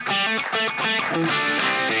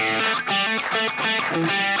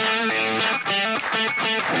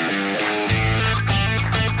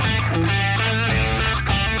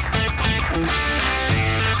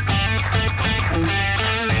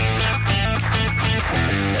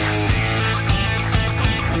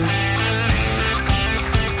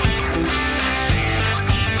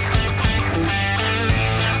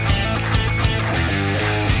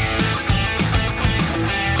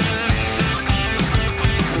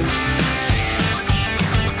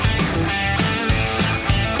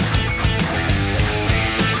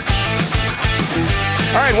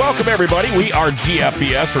All right, welcome everybody. We are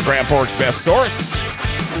GFBS for Grand Forks Best Source.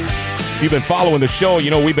 If you've been following the show,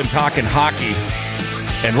 you know we've been talking hockey,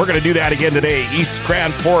 and we're going to do that again today. East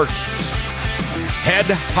Grand Forks head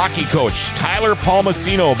hockey coach Tyler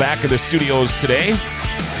Palmiscno back in the studios today. In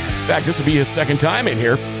fact, this will be his second time in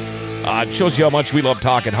here. It shows you how much we love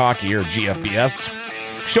talking hockey here at GFBS.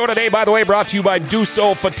 Show today, by the way, brought to you by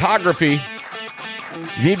Duso Photography.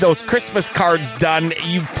 You need those Christmas cards done,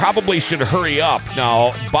 you probably should hurry up.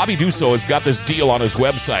 Now, Bobby Duso has got this deal on his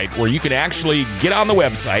website where you can actually get on the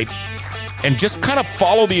website and just kind of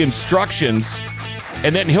follow the instructions,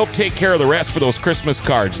 and then he'll take care of the rest for those Christmas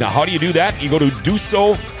cards. Now, how do you do that? You go to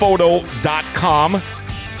dusophoto.com,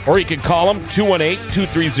 or you can call him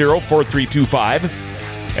 218-230-4325.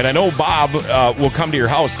 And I know Bob will come to your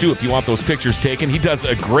house, too, if you want those pictures taken. He does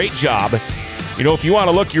a great job. You know, if you want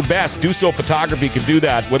to look your best, Duso Photography can do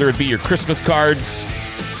that, whether it be your Christmas cards,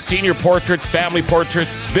 senior portraits, family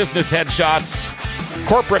portraits, business headshots,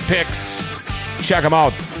 corporate pics. Check them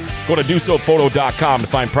out. Go to dusophoto.com to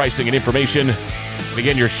find pricing and information. And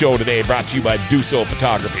again, your show today brought to you by Duso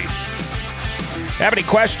Photography. Have any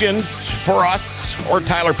questions for us or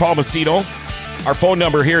Tyler Palmiscno? Our phone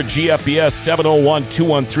number here at GFBS,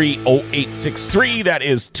 701-213-0863. That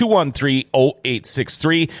is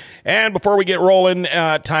 213-0863. And before we get rolling,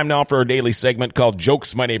 time now for our daily segment called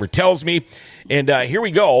Jokes My Neighbor Tells Me. And here we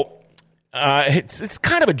go. It's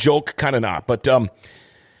kind of a joke, kind of not. But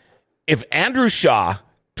if Andrew Shaw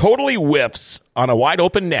totally whiffs on a wide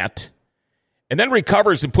open net and then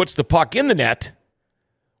recovers and puts the puck in the net,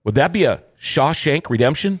 would that be a Shawshank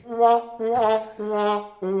Redemption?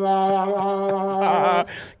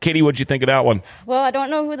 Katie, what'd you think of that one? Well, I don't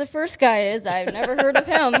know who the first guy is. I've never heard of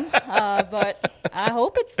him, but I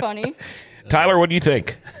hope it's funny. Tyler, what do you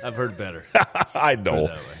think? I've heard better. I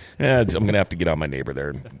know. Yeah, I'm going to have to get on my neighbor there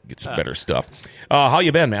and get some better stuff. How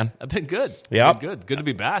you been, man? I've been good. Yeah, good to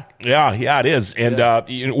be back. Yeah, it is. And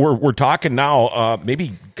we're talking now,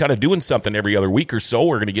 maybe kind of doing something every other week or so.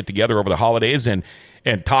 We're going to get together over the holidays and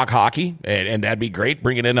talk hockey, and that'd be great,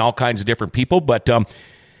 bringing in all kinds of different people. But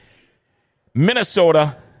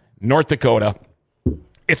Minnesota, North Dakota,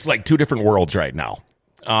 it's like two different worlds right now.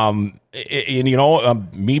 And,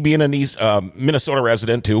 me being a Minnesota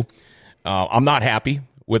resident, too, I'm not happy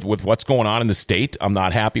with what's going on in the state. I'm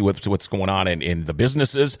not happy with what's going on in the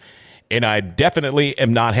businesses, and I definitely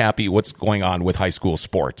am not happy what's going on with high school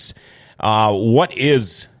sports.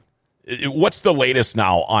 What's the latest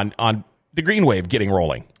now on the Green Wave getting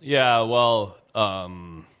rolling? Yeah, well,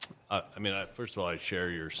 first of all, I share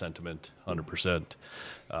your sentiment 100%.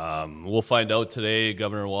 We'll find out today.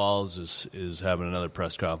 Governor Walz is having another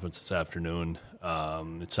press conference this afternoon.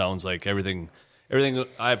 It sounds like everything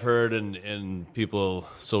I've heard and people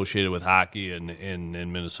associated with hockey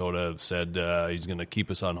in Minnesota have said he's going to keep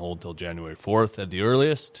us on hold till January 4th at the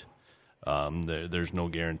earliest. There's no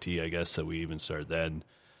guarantee, I guess, that we even start then.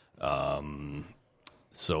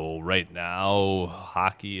 So right now,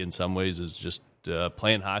 hockey in some ways is just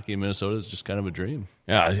playing hockey in Minnesota is just kind of a dream.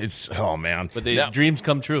 Yeah, oh man! But dreams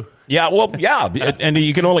come true. Yeah, well, yeah, and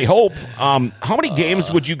you can only hope. How many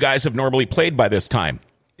games would you guys have normally played by this time?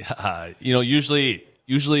 Usually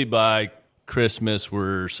by Christmas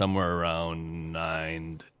we're somewhere around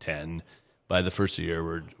 9 to 10. By the first of the year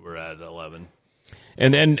we're at 11.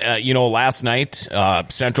 And then last night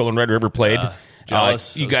Central and Red River played.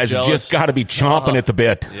 Jealous. You guys have just got to be chomping at the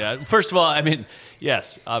bit. Yeah. First of all,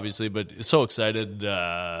 yes, obviously, but so excited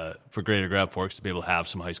for Greater Grand Forks to be able to have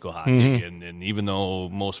some high school hockey. Mm-hmm. And even though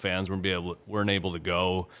most fans weren't able to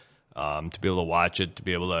go, to be able to watch it, to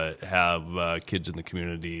be able to have kids in the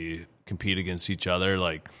community compete against each other,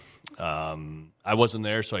 I wasn't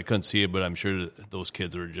there, so I couldn't see it, but I'm sure those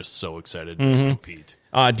kids were just so excited to compete.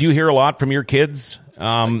 Do you hear a lot from your kids?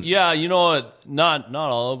 Yeah, not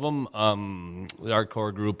all of them. Our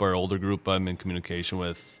core group, our older group, I'm in communication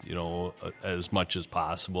with, as much as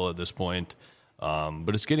possible at this point.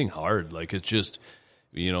 But it's getting hard. It's just,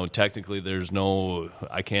 technically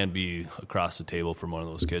I can't be across the table from one of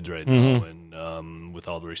those kids right now, and with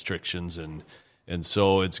all the restrictions and And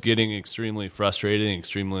so it's getting extremely frustrating.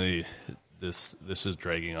 This is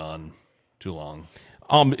dragging on too long.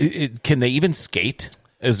 Can they even skate?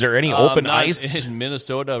 Is there any open ice in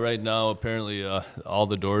Minnesota right now? Apparently, all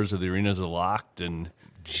the doors of the arenas are locked, and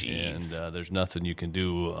there's nothing you can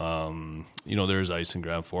do. There's ice in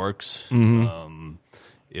Grand Forks. Mm-hmm.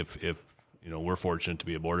 If we're fortunate to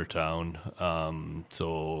be a border town,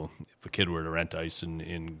 so if a kid were to rent ice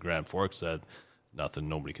in Grand Forks,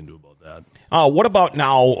 nobody can do about that. What about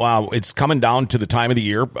now? It's coming down to the time of the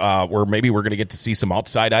year where maybe we're going to get to see some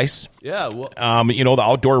outside ice. Yeah. Well, the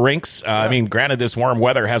outdoor rinks. I mean, granted, this warm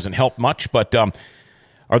weather hasn't helped much, but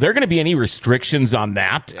are there going to be any restrictions on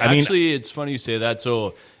that? Actually, it's funny you say that.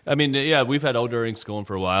 So, we've had outdoor rinks going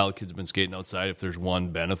for a while. Kids have been skating outside. If there's one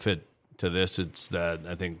benefit to this, it's that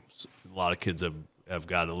I think a lot of kids have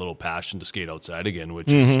got a little passion to skate outside again,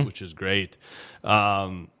 which is great.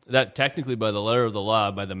 That technically, by the letter of the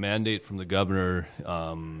law, by the mandate from the governor,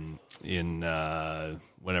 in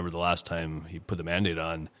whenever the last time he put the mandate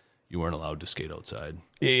on, you weren't allowed to skate outside.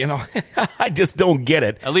 I just don't get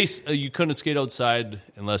it. At least you couldn't skate outside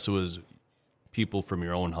unless it was people from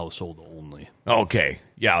your own household only. Okay,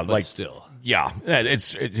 yeah, but still, yeah,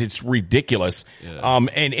 it's ridiculous. Yeah.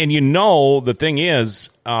 And the thing is,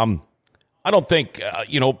 I don't think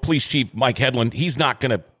Police Chief Mike Hedlund, he's not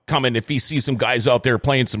going to come in if he sees some guys out there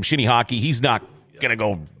playing some shinny hockey. He's not going to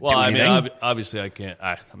go. Well, do anything. Obviously, I can't.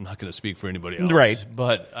 I'm not going to speak for anybody else, right?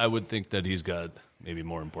 But I would think that he's got maybe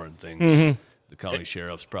more important things. Mm-hmm. The county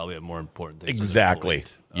sheriffs probably have more important things. Exactly.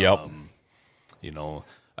 Yep.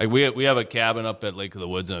 We have a cabin up at Lake of the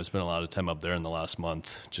Woods, and I've spent a lot of time up there in the last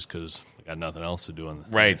month just because I got nothing else to do.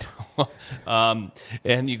 Right.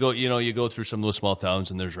 And you go through some of those small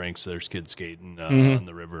towns, and there's rinks, there's kids skating on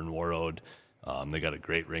the river in War Road. They got a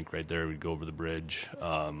great rink right there. We'd go over the bridge.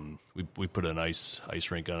 We put an ice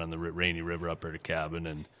rink on the Rainy River up at a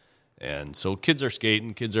cabin, and so kids are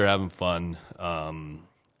skating, kids are having fun,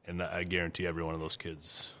 and I guarantee every one of those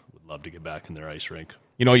kids would love to get back in their ice rink.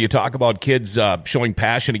 You talk about kids showing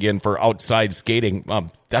passion again for outside skating.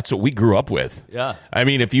 That's what we grew up with. Yeah. I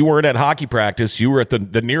mean, if you weren't at hockey practice, you were at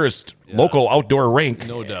the nearest local outdoor rink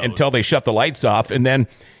no doubt. Until they shut the lights off. And then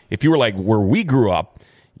if you were like where we grew up,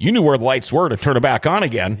 you knew where the lights were to turn it back on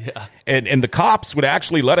again. Yeah. And the cops would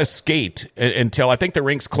actually let us skate until I think the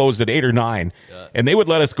rinks closed at 8 or 9. Yeah. And they would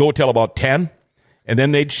let us go till about 10. And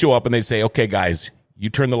then they'd show up and they'd say, okay, guys, you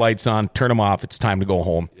turn the lights on, turn them off. It's time to go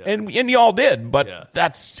home. Yeah. And you all did, but we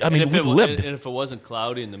lived. And if it wasn't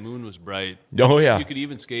cloudy and the moon was bright, you could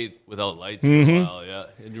even skate without lights for a while. Yeah,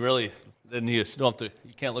 and really, then you don't have to.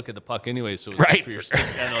 You can't look at the puck anyway, so it's right. For your stick.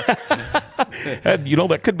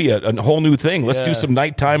 That could be a whole new thing. Let's do some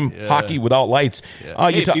nighttime hockey without lights.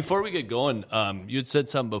 Yeah. Before we get going, you had said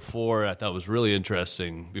something before I thought was really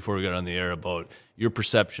interesting before we got on the air about your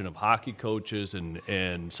perception of hockey coaches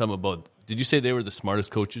and some about. Did you say they were the smartest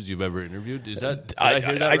coaches you've ever interviewed? Is that did I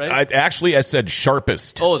hear that right? I said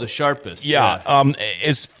sharpest. Oh, the sharpest. Yeah.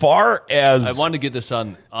 As far as I wanted to get this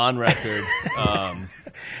on record.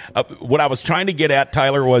 What I was trying to get at,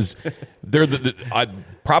 Tyler, was they're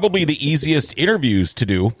probably the easiest interviews to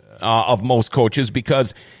do of most coaches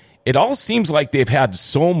because it all seems like they've had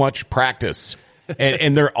so much practice,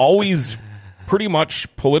 and they're always pretty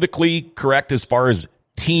much politically correct as far as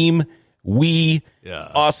team, we,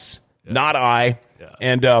 us. Yeah. Not I. Yeah.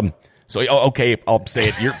 And okay, I'll say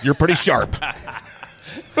it. You're pretty sharp. I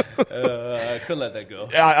couldn't let that go.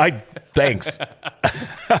 Thanks.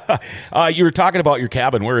 You were talking about your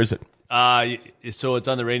cabin. Where is it? So it's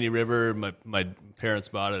on the Rainy River. My parents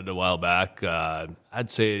bought it a while back. I'd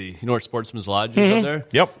say, where Sportsman's Lodge is up there?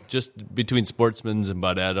 Yep. Just between Sportsman's and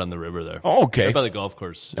Bud Ed on the river there. Oh, okay. Right by the golf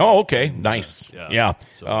course. Oh, okay. Nice. Yeah.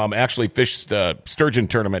 So. Actually fish the sturgeon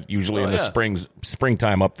tournament usually in the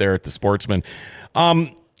springtime up there at the Sportsman.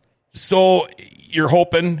 So you're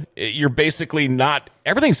hoping you're basically not –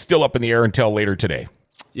 everything's still up in the air until later today.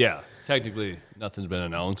 Yeah. Technically, nothing's been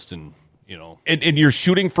announced and – And you're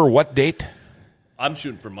shooting for what date? I'm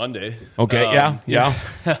shooting for Monday. Okay, yeah.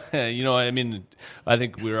 I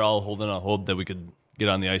think we were all holding out hope that we could get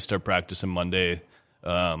on the ice, start practicing Monday,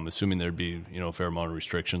 assuming there'd be, a fair amount of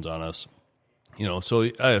restrictions on us. So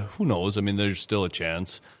who knows? I mean, there's still a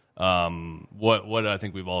chance. What I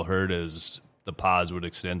think we've all heard is the pause would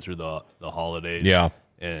extend through the holidays. Yeah.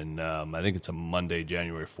 And I think it's a Monday,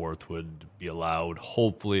 January 4th would be allowed,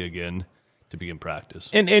 hopefully again, to begin practice.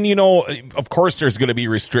 And of course there's going to be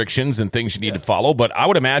restrictions and things you need to follow, but I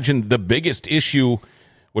would imagine the biggest issue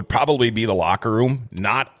would probably be the locker room,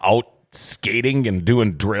 not out skating and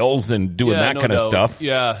doing drills and doing that kind of stuff.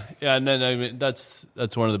 Yeah, and then that's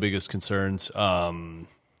one of the biggest concerns.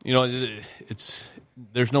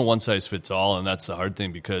 there's no one size fits all, and that's the hard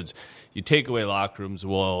thing because you take away locker rooms.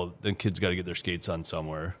 Well, then kids got to get their skates on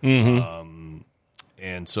somewhere.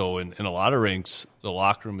 And so in a lot of rinks, the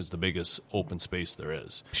locker room is the biggest open space there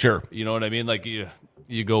is. Sure. You know what I mean? Like you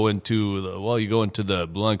go into the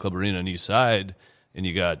Blue Line Club Arena on East Side, and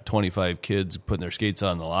you got 25 kids putting their skates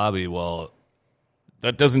on in the lobby. Well,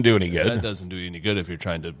 that doesn't do any good. That doesn't do you any good if you're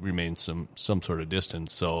trying to remain some sort of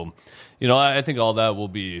distance. So, I think all that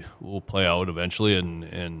will play out eventually,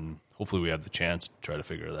 and hopefully we have the chance to try to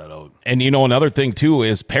figure that out. And another thing too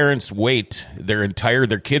is parents wait their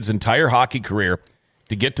kids' entire hockey career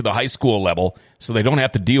to get to the high school level, so they don't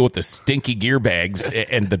have to deal with the stinky gear bags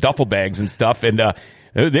and the duffel bags and stuff, and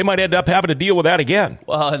they might end up having to deal with that again.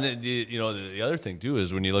 Well, and the other thing too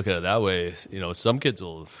is when you look at it that way, some kids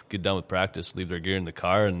will get done with practice, leave their gear in the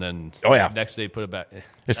car, and then the next day put it back.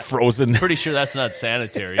 It's frozen. Pretty sure that's not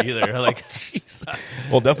sanitary either. Like, jeez.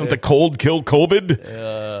 Well, doesn't the cold kill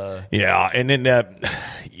COVID? Yeah, and then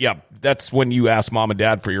that's when you ask mom and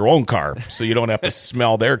dad for your own car, so you don't have to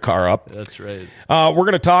smell their car up. That's right. We're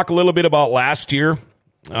going to talk a little bit about last year.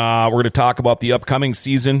 We're going to talk about the upcoming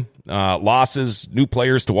season, losses, new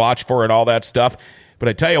players to watch for, and all that stuff. But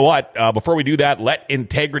I tell you what, before we do that, let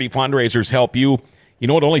Integrity Fundraisers help you. It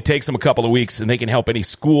only takes them a couple of weeks, and they can help any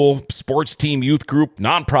school, sports team, youth group,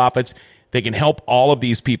 nonprofits. They can help all of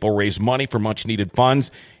these people raise money for much-needed funds.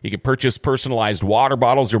 You can purchase personalized water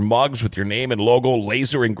bottles or mugs with your name and logo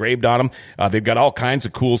laser engraved on them. They've got all kinds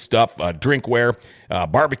of cool stuff, drinkware,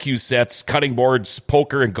 barbecue sets, cutting boards,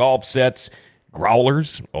 poker and golf sets,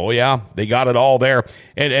 growlers. Oh, yeah, they got it all there.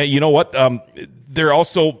 And you know what? They're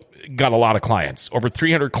also got a lot of clients, over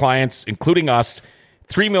 300 clients, including us,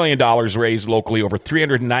 $3 million raised locally, over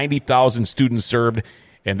 390,000 students served.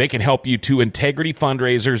 And they can help you too. Integrity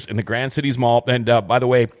Fundraisers in the Grand Cities Mall. And by the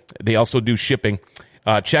way, they also do shipping.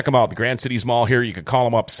 Check them out. The Grand Cities Mall here. You can call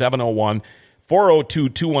them up,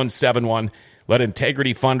 701-402-2171. Let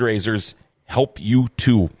Integrity Fundraisers help you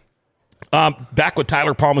too. Back with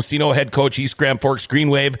Tyler Palmiscno, head coach, East Grand Forks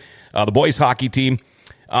Green Wave, the boys hockey team.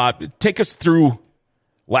 Take us through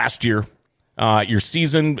last year, your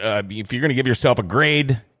season. If you're going to give yourself a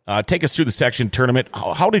grade, take us through the section tournament.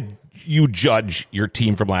 How did you judge your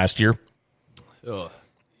team from last year?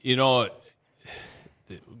 Very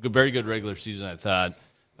good regular season, I thought.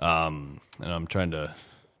 And I'm trying to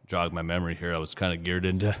jog my memory here. I was kind of geared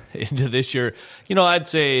into this year. I'd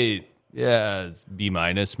say, it's B-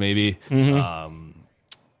 maybe. Mm-hmm.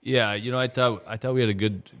 I thought we had a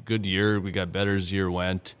good year. We got better as the year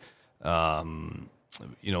went. For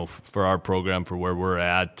our program, for where we're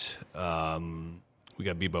at, we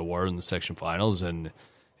got beat by Ward in the section finals, and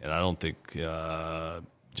I don't think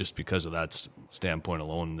just because of that standpoint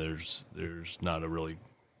alone, there's not a really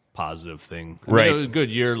positive thing. Right. It was a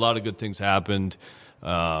good year. A lot of good things happened.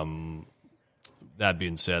 That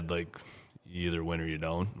being said, like, you either win or you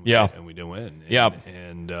don't. Yeah. And we didn't win. Yeah.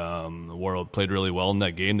 And the World played really well in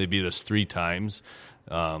that game. They beat us 3 times.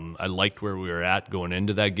 I liked where we were at going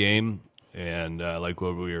into that game, and I liked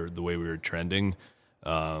the way we were trending.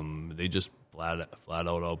 They just flat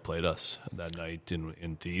out outplayed us that night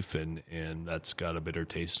in Thief, and that's got a bitter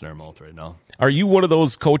taste in our mouth right now. Are you one of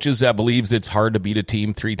those coaches that believes it's hard to beat a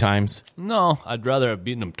team 3 times? No, I'd rather have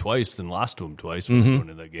beaten them twice than lost to them twice when we went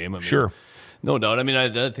into that game. Sure. No doubt. I mean,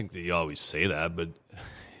 I think that you always say that, but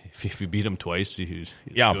if you beat them twice, it's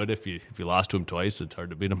good. If you lost to them twice, it's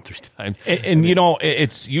hard to beat them 3 times. And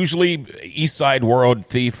it's usually East Side World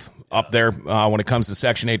Thief up there when it comes to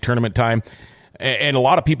Section 8 tournament time. And a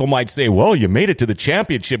lot of people might say, well, you made it to the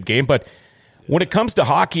championship game. But when it comes to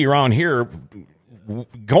hockey around here,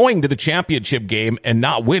 going to the championship game and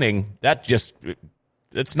not winning, that's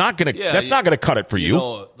not going to cut it for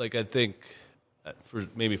you. I think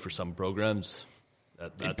for some programs,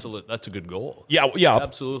 that's a good goal. Yeah.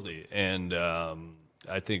 Absolutely. And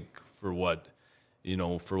I think for what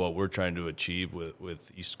we're trying to achieve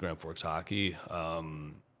with East Grand Forks hockey,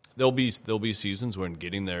 there'll be seasons when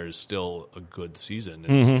getting there is still a good season.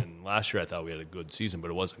 And last year I thought we had a good season,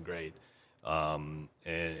 but it wasn't great. And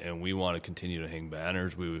we want to continue to hang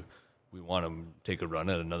banners. We want to take a run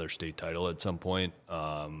at another state title at some point.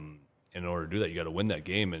 In order to do that, you got to win that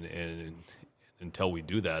game. And until we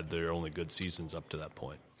do that, there are only good seasons up to that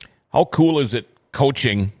point. How cool is it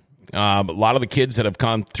coaching? A lot of the kids that have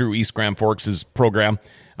come through East Grand Forks' program,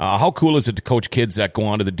 how cool is it to coach kids that go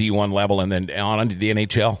on to the D1 level and then on to the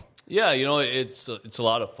NHL? Yeah, it's a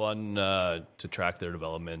lot of fun to track their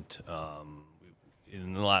development.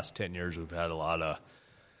 In the last 10 years, we've had a lot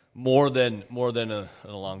more than a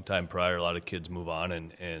long time prior. A lot of kids move on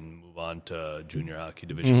and move on to junior hockey,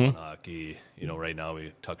 Division I hockey. Right now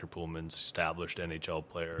Tucker Pullman's established NHL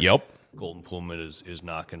player. Yep. Colton Pullman is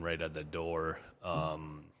knocking right at the door,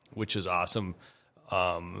 which is awesome.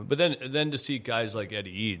 But then to see guys like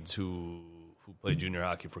Eddie Eads who played junior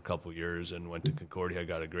hockey for a couple of years and went to Concordia,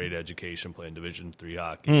 got a great education playing Division III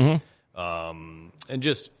hockey, and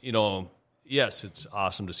just yes, it's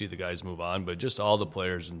awesome to see the guys move on, but just all the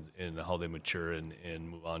players and how they mature and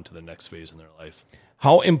move on to the next phase in their life.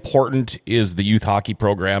 How important is the youth hockey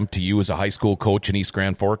program to you as a high school coach in East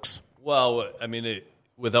Grand Forks? Well, I mean,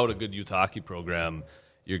 without a good youth hockey program,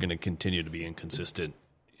 you're going to continue to be inconsistent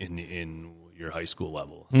in your high school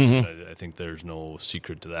level. I think there's no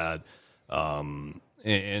secret to that.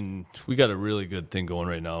 And we got a really good thing going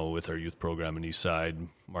right now with our youth program in Eastside.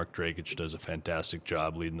 Mark Dragic does a fantastic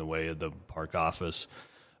job leading the way at the park office.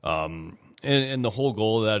 And the whole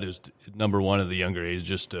goal of that is, number one, at the younger age,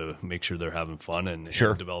 just to make sure they're having fun and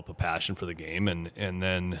develop a passion for the game. And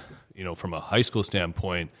then, from a high school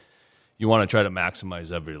standpoint, you want to try to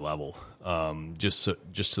maximize every level, just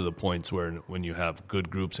to the points where when you have good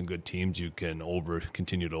groups and good teams, you can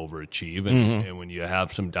continue to overachieve. And when you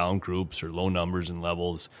have some down groups or low numbers and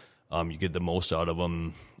levels, you get the most out of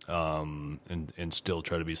them and still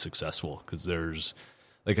try to be successful. Because there's,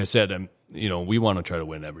 like I said, we want to try to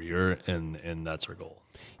win every year, and that's our goal.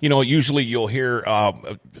 Usually you'll hear,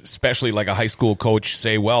 especially like a high school coach,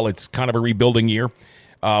 say, well, it's kind of a rebuilding year,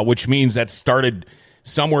 which means that started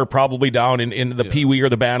somewhere probably down in the Pee Wee or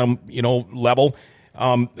the Bantam, level.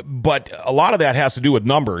 But a lot of that has to do with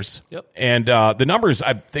numbers. Yep. And the numbers,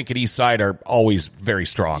 I think, at East Side are always very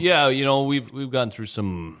strong. Yeah, we've gone through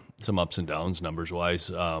some ups and downs numbers-wise.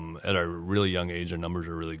 At our really young age, our numbers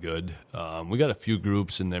are really good. We got a few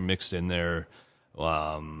groups and they're mixed in there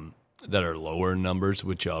that are lower in numbers,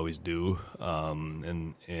 which you always do.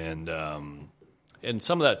 And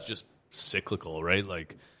some of that's just cyclical, right?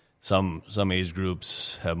 Like, Some age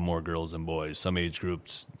groups have more girls than boys. Some age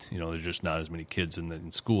groups, there's just not as many kids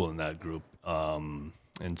in school in that group.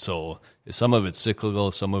 And so some of it's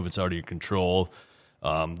cyclical, some of it's out of your control.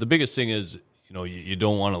 The biggest thing is, you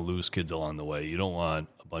don't want to lose kids along the way. You don't want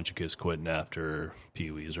a bunch of kids quitting after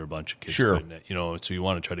Pee-wees or a bunch of kids quitting. So you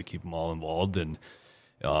want to try to keep them all involved. And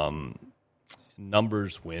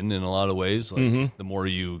numbers win in a lot of ways. Like the more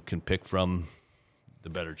you can pick from, the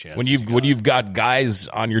better chance. When you've got guys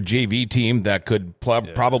on your JV team that could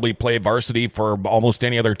probably play varsity for almost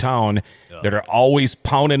any other town that are always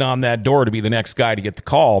pounding on that door to be the next guy to get the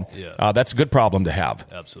call, that's a good problem to have.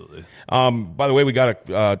 Absolutely. By the way, we got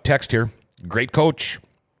a text here. Great coach.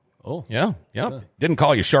 Oh. Yeah. Didn't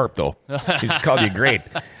call you sharp, though. He's called you great.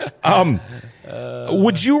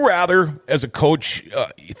 Would you rather, as a coach,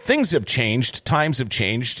 things have changed, times have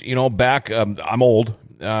changed. Back, I'm old.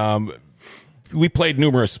 We played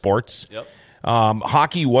numerous sports. Yep.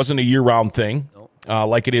 Hockey wasn't a year-round thing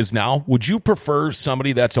like it is now. Would you prefer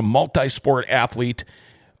somebody that's a multi-sport athlete,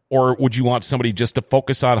 or would you want somebody just to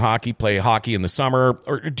focus on hockey, play hockey in the summer,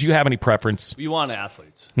 or do you have any preference? You want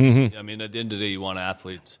athletes. I mean, at the end of the day, you want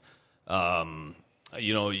athletes.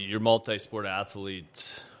 Your multi-sport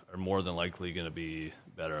athletes are more than likely going to be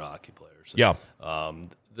better hockey players. Yeah.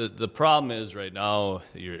 The problem is right now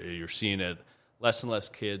you're seeing it. Less and less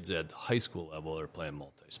kids at high school level are playing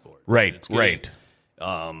multi-sport. Right.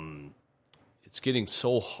 It's getting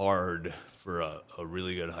so hard for a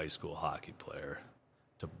really good high school hockey player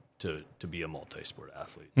to be a multi-sport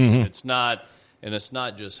athlete. It's not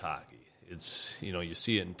just hockey. It's you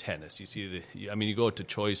see it in tennis. You see you go to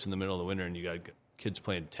Choice in the middle of the winter and you got kids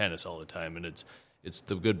playing tennis all the time, and it's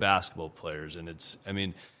the good basketball players, and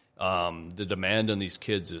the demand on these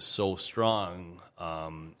kids is so strong.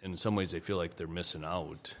 In some ways, they feel like they're missing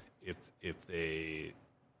out if they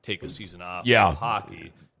take a season off of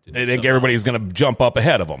hockey. They think everybody's going to jump up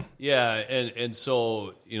ahead of them. Yeah, and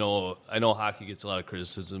so I know hockey gets a lot of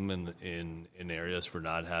criticism in areas for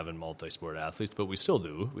not having multi-sport athletes, but we still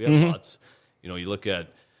do. We have lots. You look at,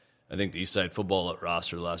 I think, the Eastside football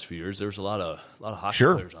roster the last few years. There was a lot of hockey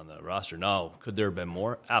players on that roster. Now, could there have been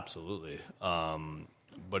more? Absolutely.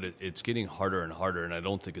 But it's getting harder and harder, and I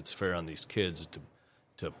don't think it's fair on these kids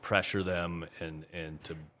to pressure them and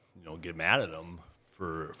to get mad at them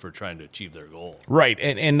for trying to achieve their goal. Right,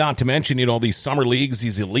 and not to mention these summer leagues,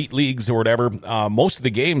 these elite leagues or whatever. Most of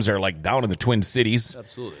the games are like down in the Twin Cities.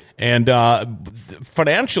 Absolutely, and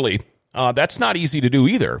financially, that's not easy to do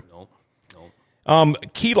either. No.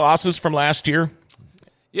 Key losses from last year.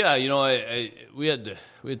 Yeah, we had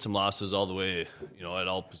some losses all the way, at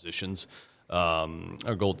all positions. Our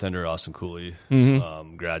goaltender Austin Cooley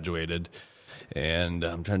graduated. And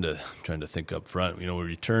I'm trying to think up front. We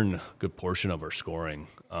return a good portion of our scoring.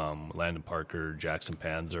 Landon Parker, Jackson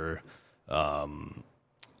Panzer,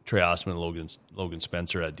 Trey Osman, Logan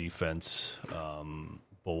Spencer at defense.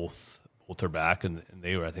 Both are back, and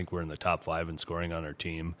they were, I think, we're in the top 5 in scoring on our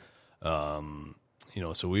team.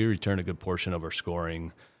 So we return a good portion of our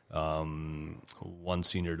scoring. One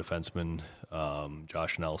senior defenseman,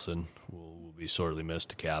 Josh Nelson, will be sorely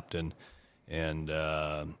missed, a captain, and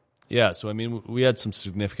so we had some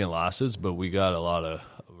significant losses, but we got a lot of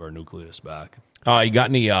our nucleus back. You got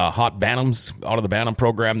any hot Bantams out of the Bantam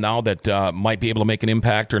program now that might be able to make an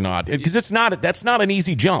impact or not? Because that's not an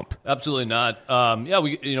easy jump. Absolutely not. Our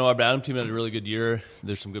Bantam team had a really good year.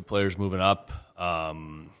 There's some good players moving up.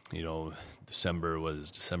 December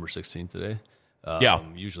 16th today.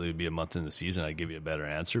 Usually it would be a month in the season. I'd give you a better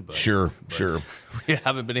answer. But Sure. We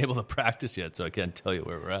haven't been able to practice yet, so I can't tell you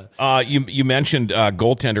where we're at. You mentioned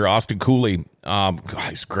goaltender Austin Cooley.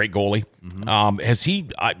 He's a great goalie. Mm-hmm. Has he?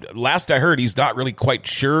 Last I heard, he's not really quite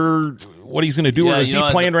sure what he's going to do. Or is he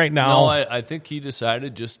playing right now? No, I think he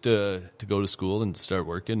decided just to go to school and start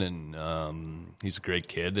working. And he's a great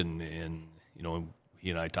kid, and he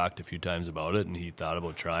and I talked a few times about it, and he thought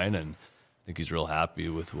about trying, and I think he's real happy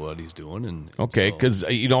with what he's doing. And okay, because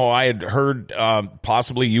I had heard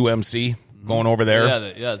possibly UMC going over there.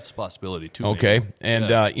 Yeah, it's a possibility too. Okay, maybe.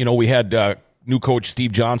 and we had new coach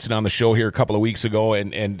Steve Johnson on the show here a couple of weeks ago,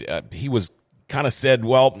 and he was kind of said,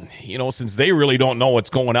 well, since they really don't know what's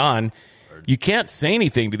going on, you can't say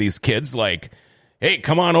anything to these kids like, hey,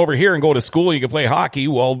 come on over here and go to school. You can play hockey.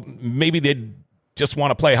 Well, maybe they just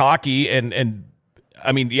want to play hockey, and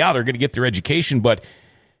they're going to get their education, but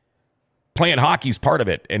playing hockey is part of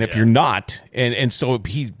it. And if you're not, and so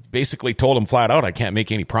he basically told him flat out, I can't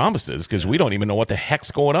make any promises because we don't even know what the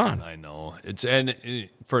heck's going on. I know.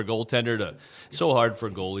 For a goaltender it's so hard for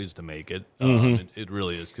goalies to make it. It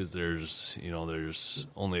really is, because there's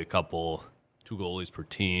only two goalies per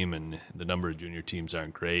team, and the number of junior teams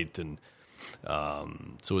aren't great. And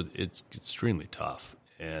so it's extremely tough.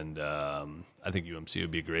 And I think UMC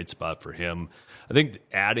would be a great spot for him. I think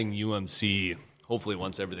adding UMC, hopefully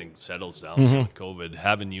once everything settles down with COVID,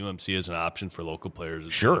 having UMC as an option for local players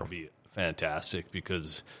is going to be fantastic,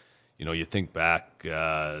 because, you think back,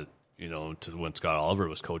 to when Scott Oliver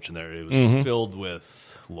was coaching there, it was filled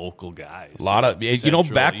with local guys. A lot of, Central,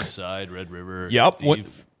 back East Side, Red River. Yep.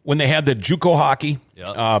 When they had the JUCO hockey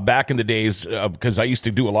back in the days, because I used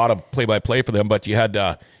to do a lot of play-by-play for them, but you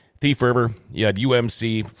had Thief River, you had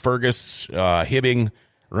UMC, Fergus, Hibbing,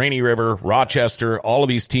 Rainy River, Rochester, all of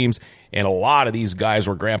these teams, and a lot of these guys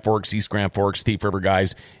were Grand Forks, East Grand Forks, Thief River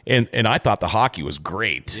guys, and I thought the hockey was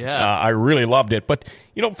great. Yeah. I really loved it. But,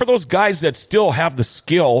 for those guys that still have the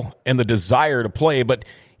skill and the desire to play, but,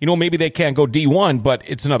 maybe they can't go D1, but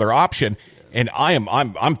it's another option. And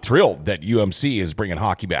I'm thrilled that UMC is bringing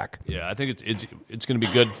hockey back. Yeah, I think it's going to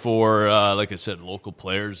be good for, like I said, local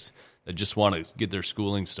players that just want to get their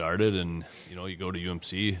schooling started, and you go to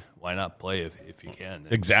UMC, why not play if you can?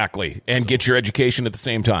 Exactly, and get your education at the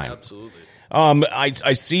same time. Absolutely.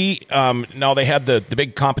 I see now they had the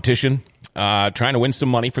big competition, trying to win some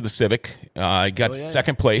money for the Civic. I got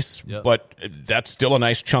second place, but that's still a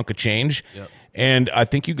nice chunk of change. Yep. And I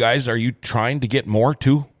think are you trying to get more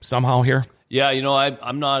too somehow here? Yeah,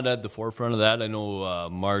 I'm not at the forefront of that. I know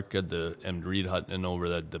Mark and Reed Hutton over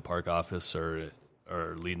at the park office are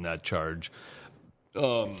leading that charge.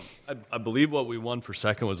 I believe what we won for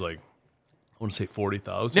second was I want to say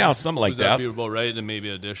 40,000. Yeah, something like that. That'd be about right, and maybe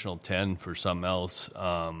an additional 10 for something else.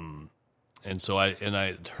 And so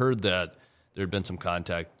I heard that there had been some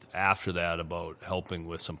contact after that about helping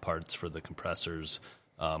with some parts for the compressors.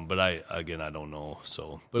 But I don't know.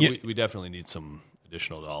 So, but we definitely need some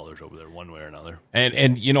additional dollars over there, one way or another. And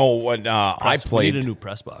when I played, we need a new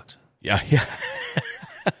press box. Yeah.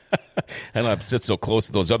 I don't have to sit so close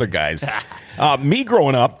to those other guys. Me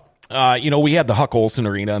growing up, we had the Huck Olson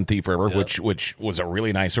Arena in Thief River, which was a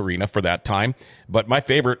really nice arena for that time. But my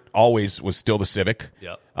favorite always was still the Civic.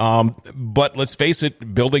 But let's face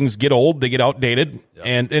it, buildings get old, they get outdated.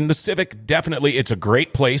 And the Civic, definitely, it's a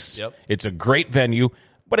great place. It's a great venue,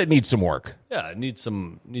 but it needs some work. Yeah, it needs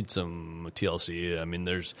some TLC.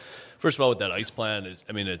 There's, first of all, with that ice plant,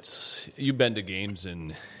 you've been to games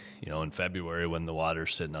in February when the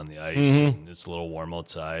water's sitting on the ice and it's a little warm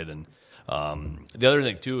outside. And the other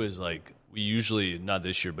thing, too, is we usually, not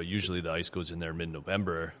this year, but usually the ice goes in there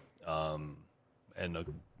mid-November. And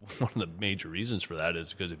one of the major reasons for that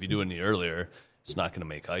is because if you do it any earlier, it's not going to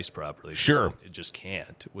make ice properly. Sure. It just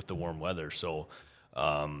can't with the warm weather. So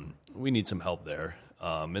we need some help there.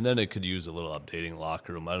 And then it could use a little updating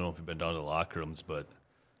locker room. I don't know if you've been down to the locker rooms, but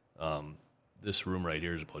this room right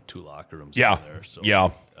here is about 2 locker rooms Yeah. over there. So, Yeah.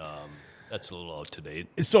 that's a little out to date.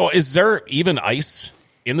 So is there even ice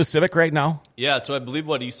in the Civic right now? Yeah, so I believe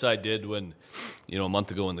what Eastside did when, a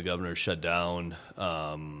month ago when the governor shut down,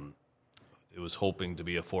 it was hoping to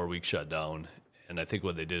be a 4-week shutdown. And I think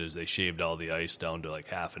what they did is they shaved all the ice down to like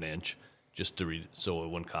half an inch just to so it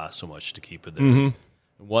wouldn't cost so much to keep it there.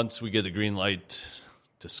 Mm-hmm. Once we get the green light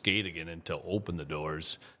to skate again and to open the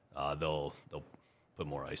doors, they'll put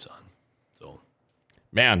more ice on. So,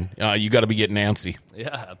 Man, you got to be getting antsy.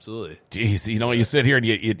 yeah, absolutely. Jeez, you sit here and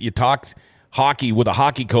you talk hockey with a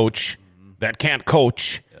hockey coach that can't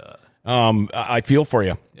coach. I feel for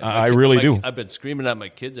you. I really do. I've been screaming at my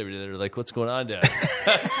kids every day. They're like, "What's going on, Dad?"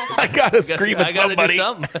 I got to scream at somebody. Do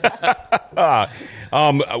something.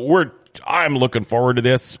 I'm looking forward to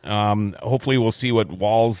this. Hopefully we'll see what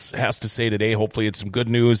Walls has to say today. Hopefully it's some good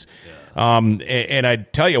news. Yeah. And I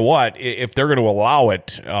tell you what, if they're going to allow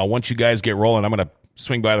it, once you guys get rolling, I'm going to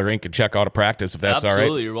swing by the rink and check out a practice if that's all right.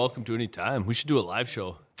 Absolutely, you're welcome to any time. We should do a live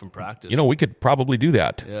show from practice. We could probably do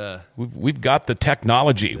that. Yeah, we've got the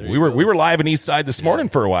technology. We were live in Eastside this morning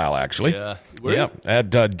for a while, actually. Yeah, at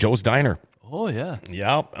Joe's Diner. Oh yeah,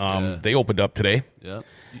 yeah. They opened up today. Yeah,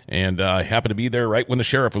 and happened to be there right when the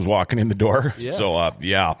sheriff was walking in the door. Yeah. So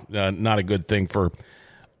not a good thing for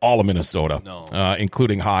all of Minnesota,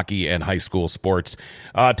 including hockey and high school sports.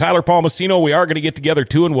 Tyler Palmiscno, we are going to get together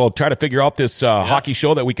too, and we'll try to figure out this hockey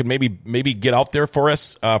show that we can maybe get out there for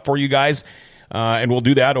us, for you guys. And we'll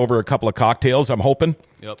do that over a couple of cocktails, I'm hoping.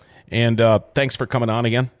 Yep. And thanks for coming on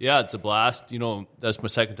again. Yeah, it's a blast. That's my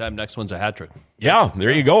second time. Next one's a hat trick. Yeah,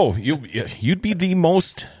 there you go. You'd be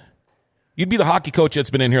the hockey coach that's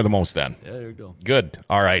been in here the most then. Yeah, there you go. Good.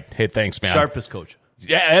 All right. Hey, thanks, man. Sharpest coach.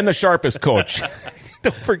 Yeah, and the sharpest coach.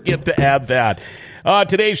 Don't forget to add that.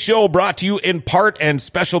 Today's show brought to you in part, and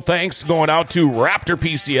special thanks going out to Raptor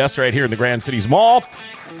PCS right here in the Grand Cities Mall.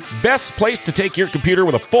 Best place to take your computer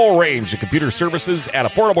with a full range of computer services at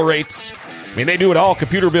affordable rates. I mean, they do it all.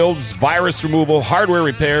 Computer builds, virus removal, hardware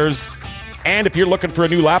repairs. And if you're looking for a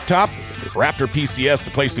new laptop, Raptor PCS,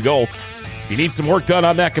 the place to go. If you need some work done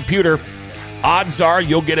on that computer, odds are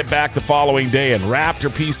you'll get it back the following day, and Raptor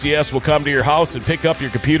PCS will come to your house and pick up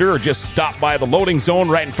your computer or just stop by the loading zone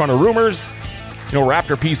right in front of Rumors.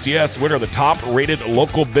 Raptor PCS, winner of the top-rated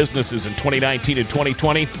local businesses in 2019 and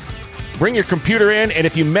 2020. Bring your computer in, and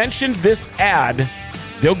if you mention this ad,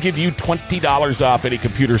 they'll give you $20 off any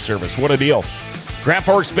computer service. What a deal. Grand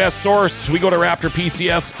Forks' best source. We go to Raptor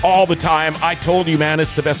PCS all the time. I told you, man,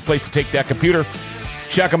 it's the best place to take that computer.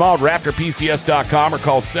 Check them out, raptorpcs.com, or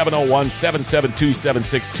call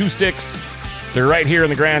 701-772-7626. They're right here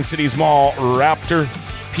in the Grand Cities Mall, Raptor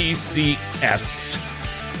PCS.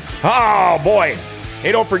 Oh, boy.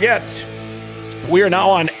 Hey, don't forget, we are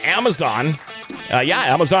now on Amazon.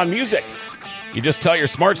 Amazon Music. You just tell your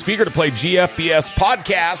smart speaker to play GFBS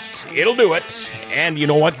podcast. It'll do it. And you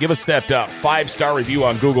know what? Give us that 5-star review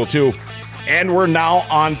on Google, too. And we're now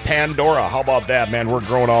on Pandora. How about that, man? We're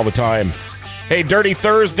growing all the time. Hey, Dirty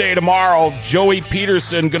Thursday tomorrow. Joey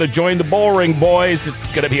Peterson going to join the Bullring Boys. It's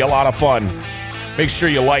going to be a lot of fun. Make sure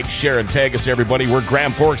you like, share, and tag us, everybody. We're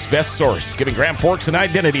Grand Forks' best source, giving Grand Forks an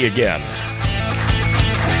identity again.